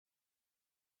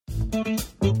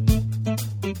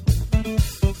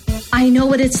I know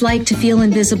what it's like to feel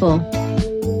invisible,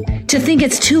 to think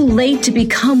it's too late to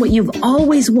become what you've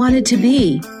always wanted to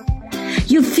be.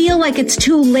 You feel like it's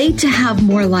too late to have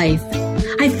more life.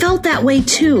 I felt that way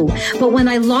too, but when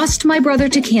I lost my brother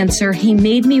to cancer, he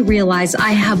made me realize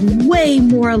I have way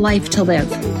more life to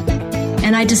live.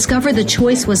 And I discovered the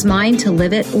choice was mine to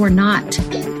live it or not.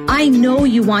 I know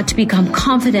you want to become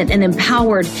confident and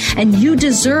empowered, and you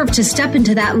deserve to step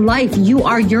into that life you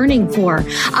are yearning for.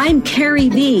 I'm Carrie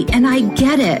V, and I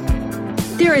get it.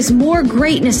 There is more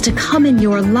greatness to come in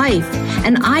your life,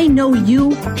 and I know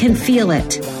you can feel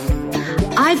it.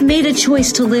 I've made a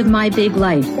choice to live my big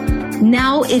life.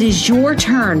 Now it is your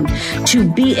turn to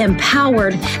be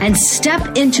empowered and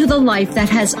step into the life that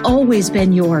has always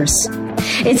been yours.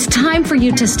 It's time for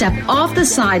you to step off the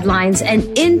sidelines and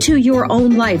into your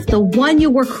own life, the one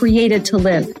you were created to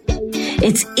live.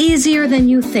 It's easier than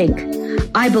you think.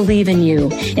 I believe in you.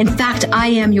 In fact, I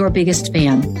am your biggest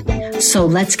fan. So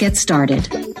let's get started.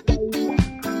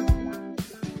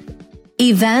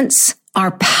 Events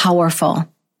are powerful.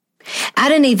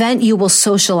 At an event, you will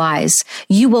socialize,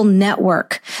 you will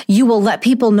network, you will let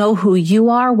people know who you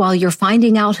are while you're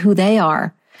finding out who they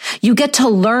are. You get to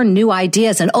learn new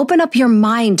ideas and open up your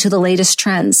mind to the latest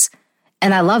trends.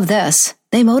 And I love this.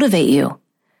 They motivate you.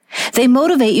 They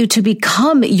motivate you to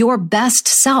become your best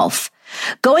self.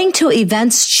 Going to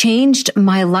events changed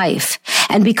my life.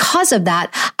 And because of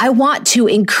that, I want to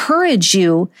encourage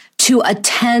you to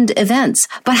attend events.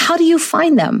 But how do you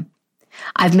find them?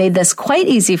 I've made this quite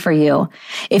easy for you.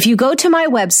 If you go to my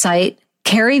website,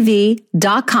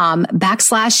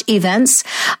 carriev.com/events,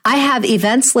 I have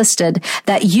events listed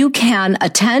that you can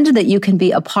attend, that you can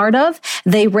be a part of.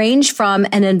 They range from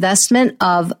an investment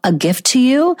of a gift to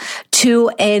you to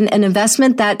an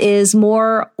investment that is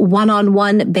more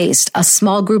one-on-one based, a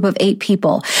small group of 8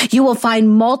 people. You will find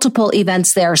multiple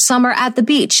events there. Some are at the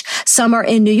beach, some are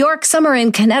in New York, some are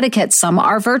in Connecticut, some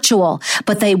are virtual,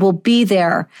 but they will be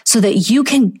there so that you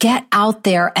can get out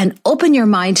there and open your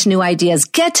mind to new ideas,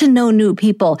 get to know new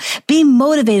people, be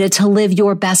motivated to live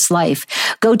your best life.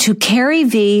 Go to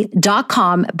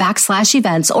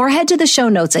carriev.com/events or head to the show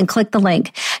notes and click the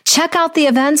link. Check out the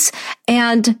events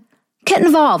and get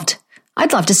involved.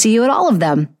 I'd love to see you at all of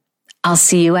them. I'll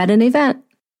see you at an event.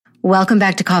 Welcome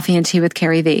back to Coffee and Tea with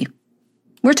Carrie V.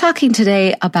 We're talking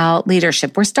today about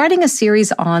leadership. We're starting a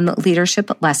series on leadership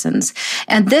lessons.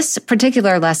 And this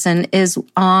particular lesson is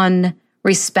on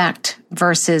respect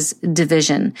versus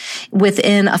division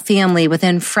within a family,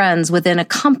 within friends, within a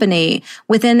company,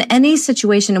 within any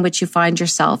situation in which you find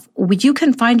yourself. You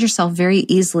can find yourself very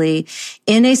easily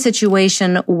in a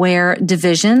situation where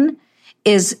division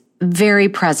is very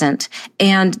present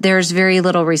and there's very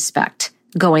little respect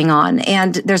going on,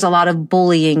 and there's a lot of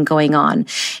bullying going on.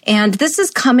 And this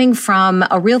is coming from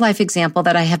a real life example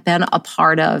that I have been a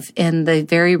part of in the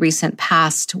very recent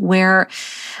past, where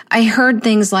I heard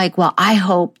things like, well, I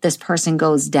hope this person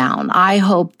goes down. I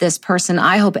hope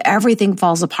everything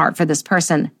falls apart for this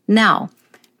person. Now,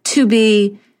 to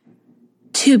be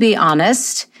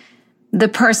honest, the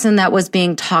person that was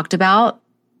being talked about,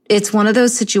 it's one of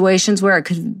those situations where it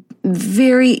could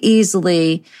very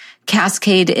easily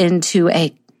cascade into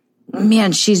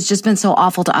man, she's just been so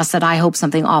awful to us that I hope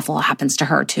something awful happens to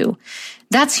her too.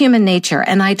 That's human nature.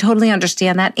 And I totally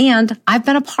understand that. And I've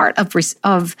been a part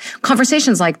of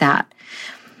conversations like that.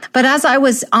 But as I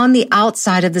was on the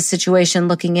outside of the situation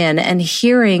looking in and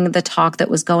hearing the talk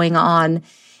that was going on,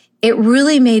 it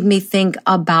really made me think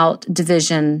about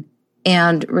division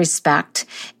and respect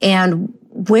and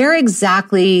where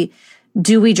exactly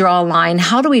do we draw a line?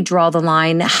 How do we draw the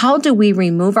line? How do we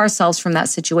remove ourselves from that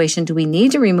situation? Do we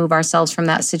need to remove ourselves from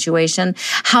that situation?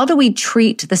 How do we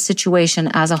treat the situation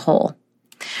as a whole?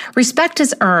 Respect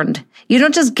is earned. You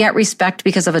don't just get respect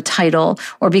because of a title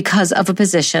or because of a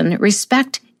position.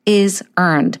 Respect is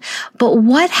earned. But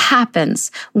what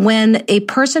happens when a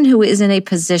person who is in a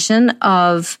position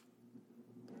of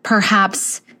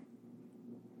perhaps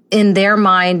in their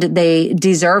mind, they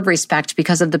deserve respect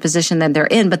because of the position that they're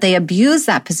in, but they abuse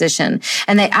that position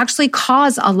and they actually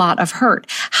cause a lot of hurt?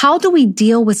 How do we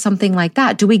deal with something like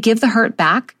that? Do we give the hurt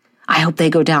back? I hope they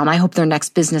go down. I hope their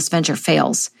next business venture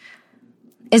fails.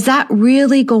 Is that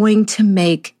really going to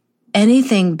make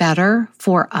anything better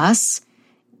for us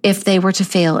if they were to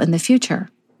fail in the future?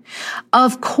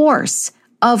 Of course,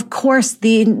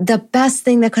 the best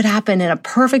thing that could happen in a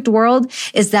perfect world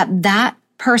is that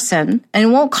person, and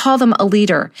we won't call them a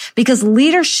leader, because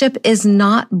leadership is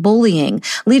not bullying.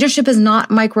 Leadership is not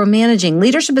micromanaging.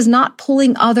 Leadership is not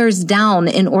pulling others down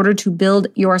in order to build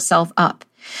yourself up.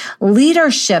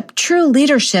 Leadership, true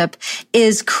leadership,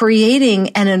 is creating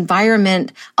an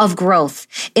environment of growth.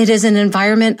 It is an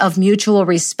environment of mutual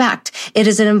respect. It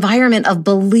is an environment of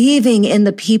believing in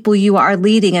the people you are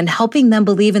leading and helping them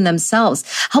believe in themselves,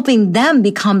 helping them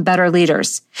become better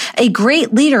leaders. A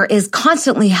great leader is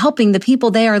constantly helping the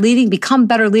people they are leading become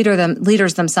better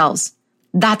leaders themselves.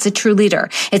 That's a true leader.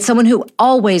 It's someone who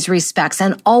always respects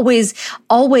and always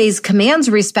commands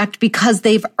respect because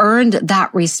they've earned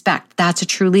that respect. That's a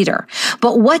true leader.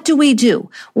 But what do we do?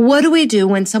 What do we do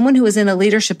when someone who is in a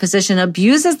leadership position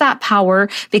abuses that power,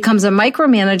 becomes a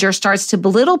micromanager, starts to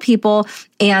belittle people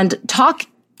and talk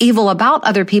evil about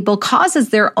other people, causes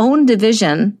their own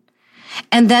division,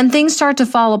 and then things start to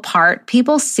fall apart?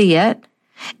 People see it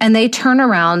and they turn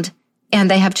around and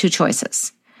they have two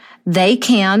choices. They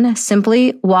can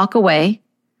simply walk away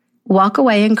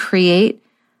and create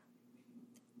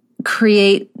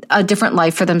a different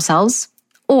life for themselves,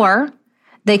 or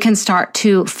they can start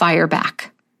to fire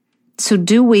back. So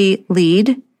do we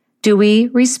lead? Do we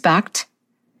respect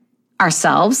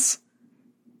ourselves?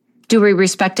 Do we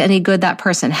respect any good that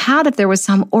person had if there was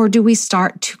some, or do we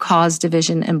start to cause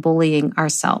division and bullying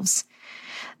ourselves?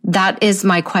 That is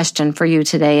my question for you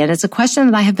today. And it's a question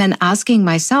that I have been asking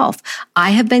myself.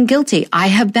 I have been guilty. I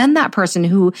have been that person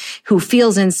who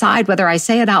feels inside, whether I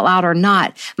say it out loud or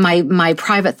not, my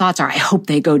private thoughts are, I hope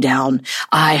they go down.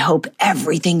 I hope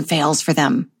everything fails for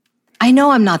them. I know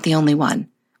I'm not the only one.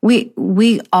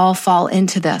 We all fall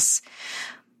into this.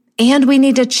 And we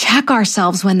need to check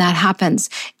ourselves when that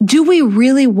happens. Do we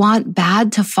really want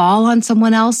bad to fall on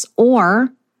someone else,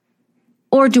 or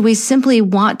do we simply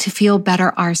want to feel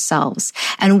better ourselves?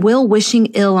 And will wishing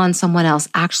ill on someone else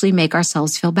actually make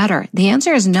ourselves feel better? The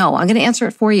answer is no. I'm going to answer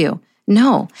it for you.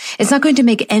 No, it's not going to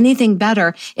make anything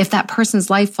better if that person's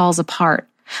life falls apart.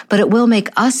 But it will make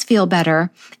us feel better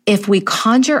if we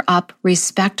conjure up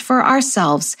respect for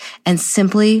ourselves and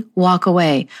simply walk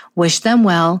away, wish them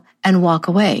well, and walk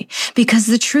away. Because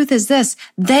the truth is this,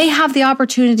 they have the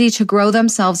opportunity to grow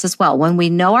themselves as well. When we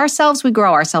know ourselves, we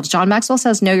grow ourselves. John Maxwell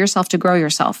says, know yourself to grow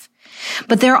yourself.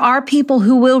 But there are people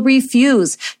who will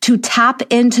refuse to tap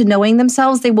into knowing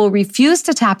themselves. They will refuse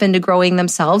to tap into growing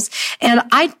themselves. And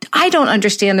I don't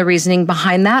understand the reasoning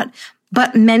behind that.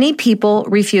 But many people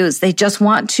refuse. They just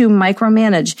want to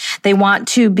micromanage. They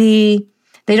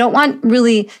don't want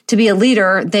really to be a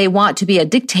leader. They want to be a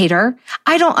dictator.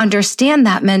 I don't understand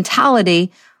that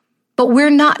mentality, but we're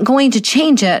not going to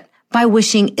change it by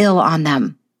wishing ill on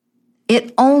them.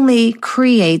 It only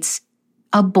creates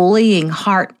a bullying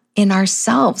heart in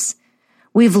ourselves.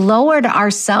 We've lowered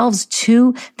ourselves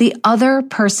to the other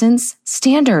person's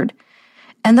standard.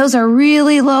 And those are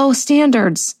really low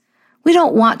standards. We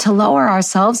don't want to lower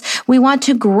ourselves. We want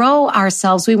to grow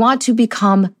ourselves. We want to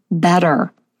become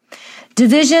better.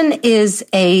 Division it's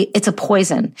a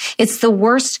poison. It's the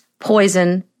worst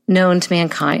poison known to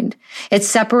mankind. It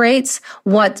separates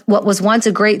what was once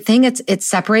a great thing. It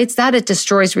separates that. It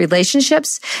destroys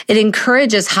relationships. It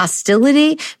encourages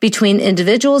hostility between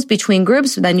individuals, between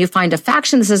groups. Then you find a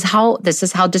faction. This is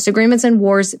how disagreements and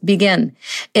wars begin.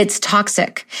 It's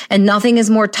toxic, and nothing is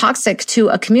more toxic to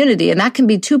a community. And that can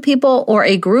be two people or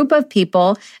a group of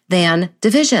people than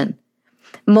division.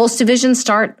 Most divisions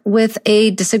start with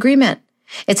a disagreement.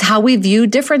 It's how we view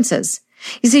differences.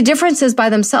 You see, differences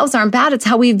by themselves aren't bad. It's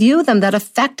how we view them that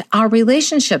affect our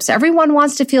relationships. Everyone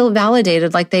wants to feel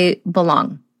validated like they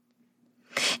belong.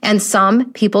 And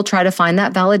some people try to find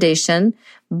that validation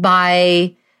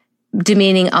by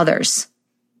demeaning others.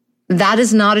 That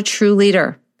is not a true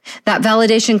leader. That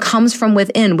validation comes from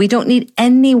within. We don't need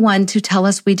anyone to tell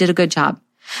us we did a good job.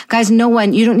 Guys, you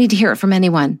don't need to hear it from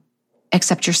anyone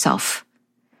except yourself.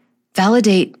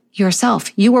 Validate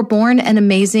yourself. You were born an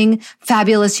amazing,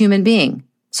 fabulous human being.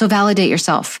 So validate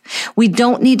yourself. We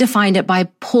don't need to find it by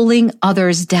pulling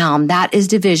others down. That is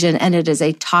division, and it is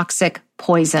a toxic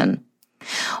poison.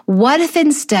 What if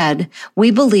instead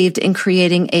we believed in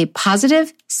creating a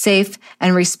positive, safe,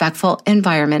 and respectful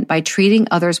environment by treating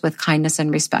others with kindness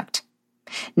and respect,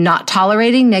 not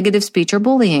tolerating negative speech or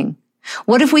bullying?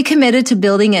 What if we committed to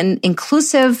building an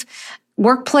inclusive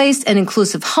workplace, an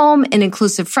inclusive home, and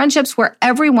inclusive friendships where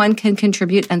everyone can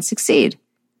contribute and succeed?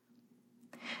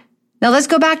 Now let's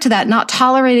go back to that, not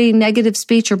tolerating negative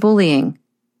speech or bullying.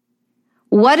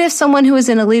 What if someone who is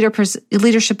in a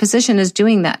leadership position is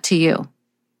doing that to you?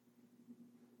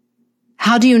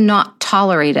 How do you not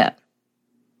tolerate it?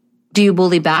 Do you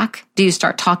bully back? Do you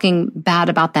start talking bad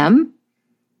about them?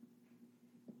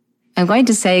 I'm going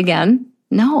to say again,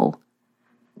 no.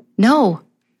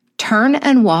 Turn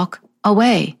and walk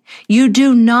away. You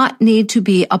do not need to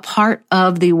be a part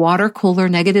of the water cooler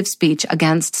negative speech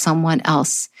against someone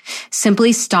else.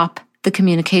 Simply stop the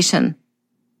communication.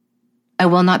 I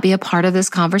will not be a part of this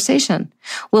conversation.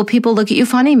 Will people look at you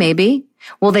funny? Maybe.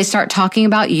 Will they start talking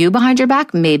about you behind your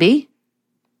back? Maybe.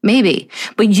 Maybe.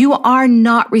 But you are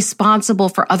not responsible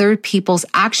for other people's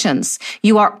actions.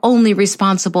 You are only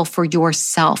responsible for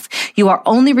yourself. You are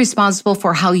only responsible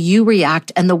for how you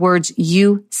react and the words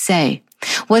you say.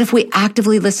 What if we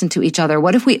actively listened to each other?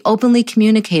 What if we openly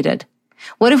communicated?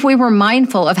 What if we were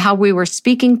mindful of how we were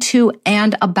speaking to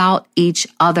and about each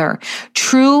other?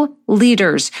 True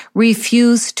leaders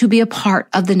refuse to be a part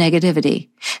of the negativity.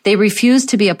 They refuse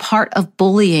to be a part of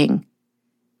bullying.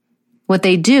 What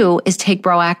they do is take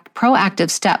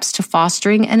proactive steps to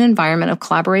fostering an environment of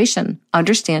collaboration,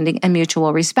 understanding, and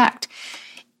mutual respect.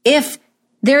 If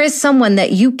there is someone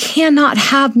that you cannot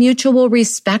have mutual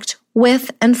respect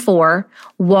with and for,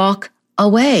 walk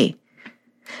away.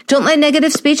 Don't let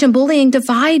negative speech and bullying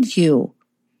divide you.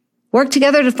 Work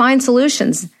together to find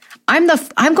solutions.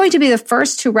 I'm going to be the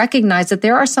first to recognize that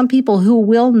there are some people who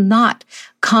will not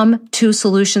come to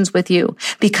solutions with you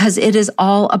because it is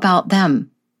all about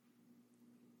them.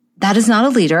 That is not a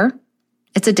leader.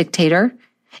 It's a dictator.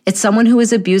 It's someone who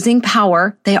is abusing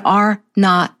power. They are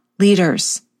not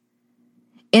leaders.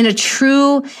 In a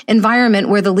true environment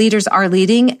where the leaders are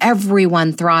leading,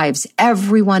 everyone thrives.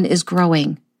 Everyone is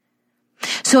growing.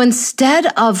 So instead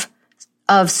of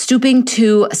stooping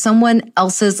to someone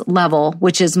else's level,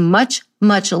 which is much,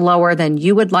 much lower than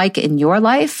you would like in your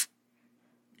life,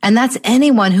 and that's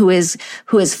anyone who is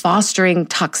fostering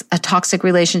a toxic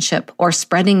relationship or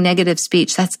spreading negative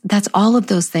speech. That's all of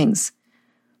those things.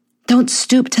 Don't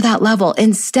stoop to that level.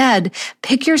 Instead,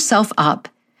 pick yourself up.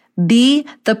 Be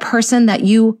the person that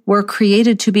you were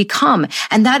created to become.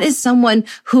 And that is someone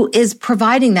who is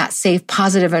providing that safe,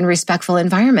 positive, and respectful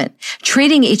environment,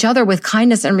 treating each other with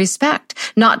kindness and respect,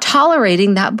 not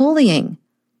tolerating that bullying.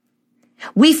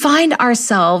 We find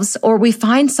ourselves, or we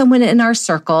find someone in our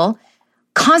circle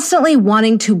constantly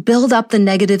wanting to build up the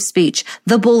negative speech,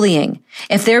 the bullying.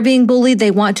 If they're being bullied, they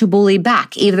want to bully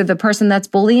back, either the person that's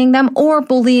bullying them or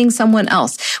bullying someone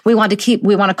else. We want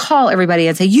to call everybody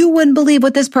and say, you wouldn't believe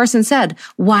what this person said.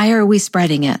 Why are we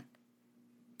spreading it?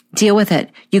 Deal with it.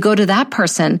 You go to that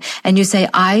person and you say,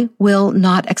 I will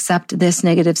not accept this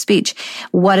negative speech.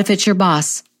 What if it's your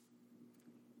boss?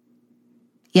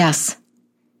 Yes,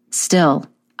 still,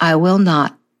 I will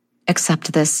not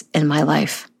accept this in my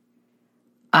life.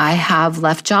 I have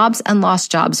left jobs and lost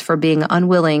jobs for being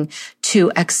unwilling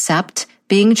to accept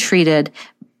being treated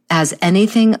as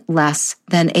anything less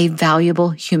than a valuable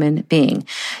human being.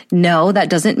 No, that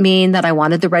doesn't mean that I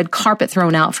wanted the red carpet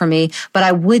thrown out for me, but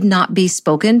I would not be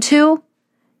spoken to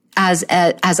as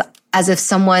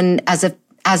someone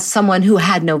who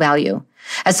had no value,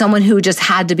 as someone who just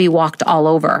had to be walked all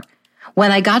over.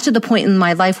 When I got to the point in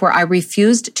my life where I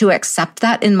refused to accept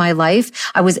that in my life,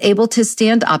 I was able to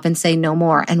stand up and say no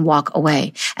more and walk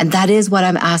away. And that is what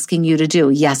I'm asking you to do.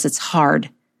 Yes, it's hard,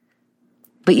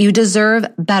 but you deserve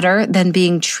better than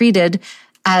being treated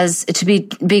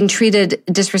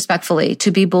disrespectfully,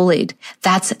 to be bullied.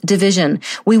 That's division.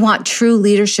 We want true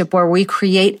leadership where we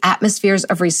create atmospheres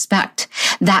of respect.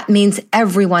 That means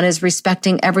everyone is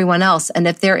respecting everyone else. And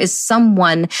if there is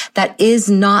someone that is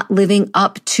not living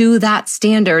up to that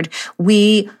standard,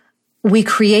 we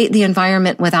create the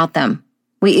environment without them.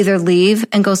 We either leave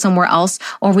and go somewhere else,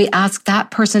 or we ask that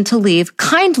person to leave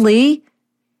kindly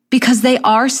because they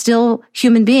are still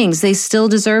human beings. They still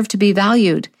deserve to be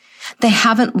valued. They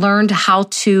haven't learned how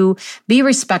to be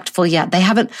respectful yet. They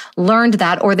haven't learned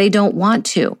that, or they don't want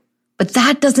to. But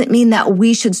that doesn't mean that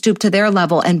we should stoop to their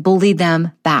level and bully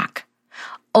them back.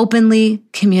 Openly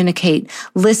communicate.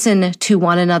 Listen to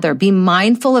one another. Be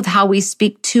mindful of how we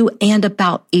speak to and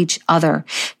about each other.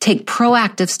 Take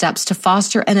proactive steps to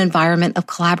foster an environment of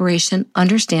collaboration,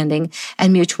 understanding,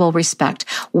 and mutual respect.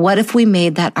 What if we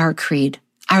made that our creed,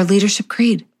 our leadership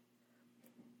creed?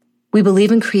 We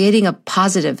believe in creating a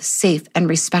positive, safe, and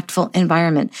respectful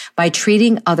environment by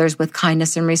treating others with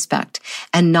kindness and respect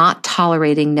and not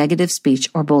tolerating negative speech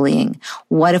or bullying.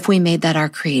 What if we made that our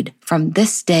creed from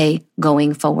this day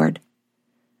going forward?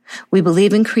 We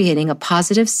believe in creating a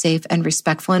positive, safe, and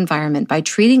respectful environment by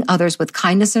treating others with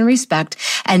kindness and respect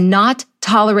and not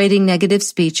tolerating negative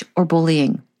speech or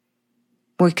bullying.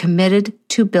 We're committed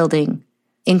to building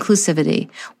inclusivity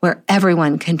where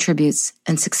everyone contributes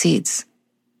and succeeds.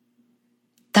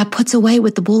 That puts away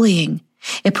with the bullying.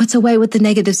 It puts away with the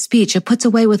negative speech. It puts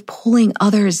away with pulling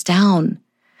others down.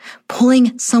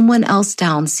 Pulling someone else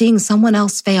down, seeing someone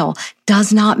else fail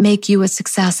does not make you a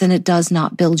success, and it does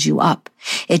not build you up.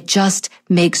 It just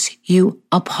makes you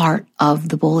a part of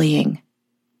the bullying.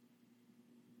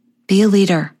 Be a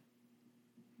leader.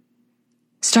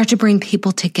 Start to bring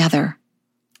people together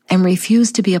and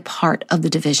refuse to be a part of the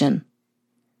division.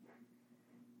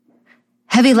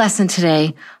 Heavy lesson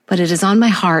today, but it is on my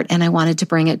heart and I wanted to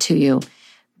bring it to you.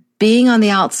 Being on the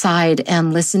outside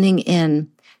and listening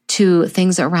in to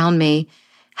things around me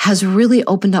has really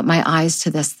opened up my eyes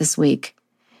to this week.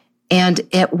 And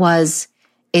it was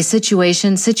a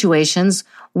situations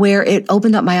where it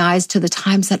opened up my eyes to the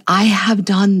times that I have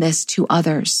done this to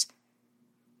others.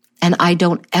 And I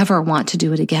don't ever want to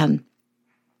do it again.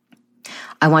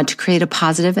 I want to create a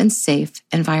positive and safe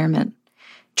environment.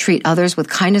 Treat others with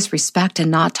kindness, respect, and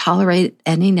not tolerate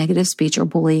any negative speech or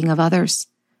bullying of others.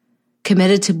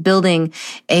 Committed to building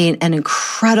an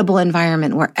incredible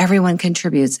environment where everyone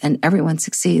contributes and everyone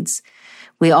succeeds.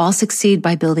 We all succeed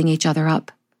by building each other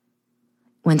up.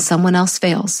 When someone else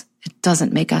fails, it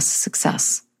doesn't make us a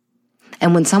success.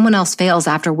 And when someone else fails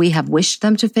after we have wished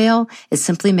them to fail, it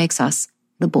simply makes us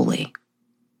the bully.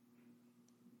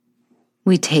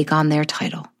 We take on their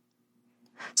title.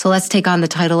 So let's take on the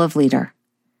title of leader,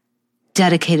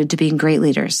 dedicated to being great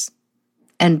leaders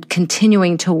and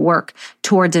continuing to work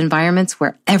towards environments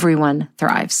where everyone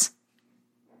thrives.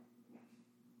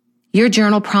 Your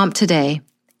journal prompt today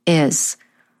is,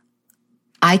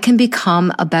 I can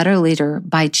become a better leader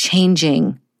by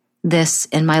changing this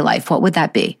in my life. What would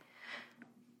that be?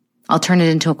 I'll turn it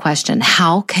into a question.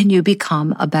 How can you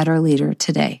become a better leader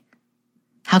today?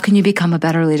 How can you become a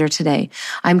better leader today?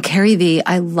 I'm Carrie V.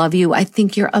 I love you. I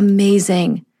think you're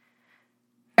amazing.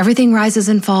 Everything rises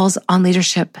and falls on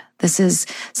leadership. This is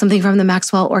something from the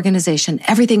Maxwell Organization.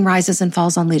 Everything rises and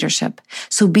falls on leadership.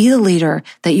 So be the leader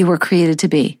that you were created to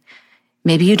be.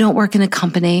 Maybe you don't work in a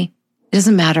company. It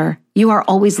doesn't matter. You are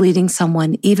always leading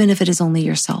someone, even if it is only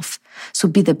yourself. So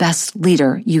be the best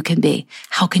leader you can be.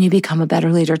 How can you become a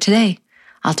better leader today?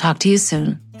 I'll talk to you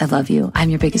soon. I love you. I'm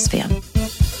your biggest fan.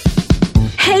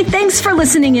 Hey, thanks for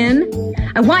listening in.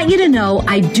 I want you to know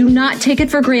I do not take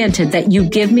it for granted that you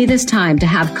give me this time to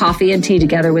have coffee and tea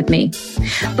together with me.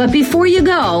 But before you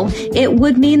go, it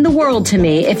would mean the world to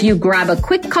me if you grab a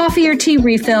quick coffee or tea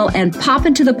refill and pop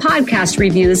into the podcast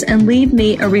reviews and leave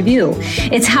me a review.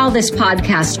 It's how this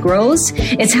podcast grows.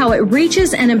 It's how it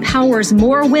reaches and empowers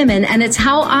more women. And it's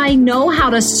how I know how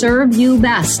to serve you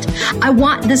best. I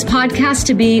want this podcast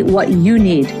to be what you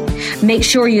need. Make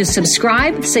sure you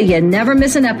subscribe so you never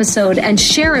miss an episode and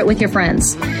share it with your friends.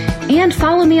 And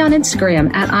follow me on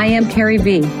Instagram at I am Carrie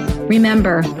V.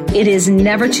 Remember, it is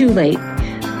never too late.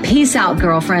 Peace out,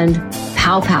 girlfriend.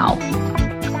 Pow, pow.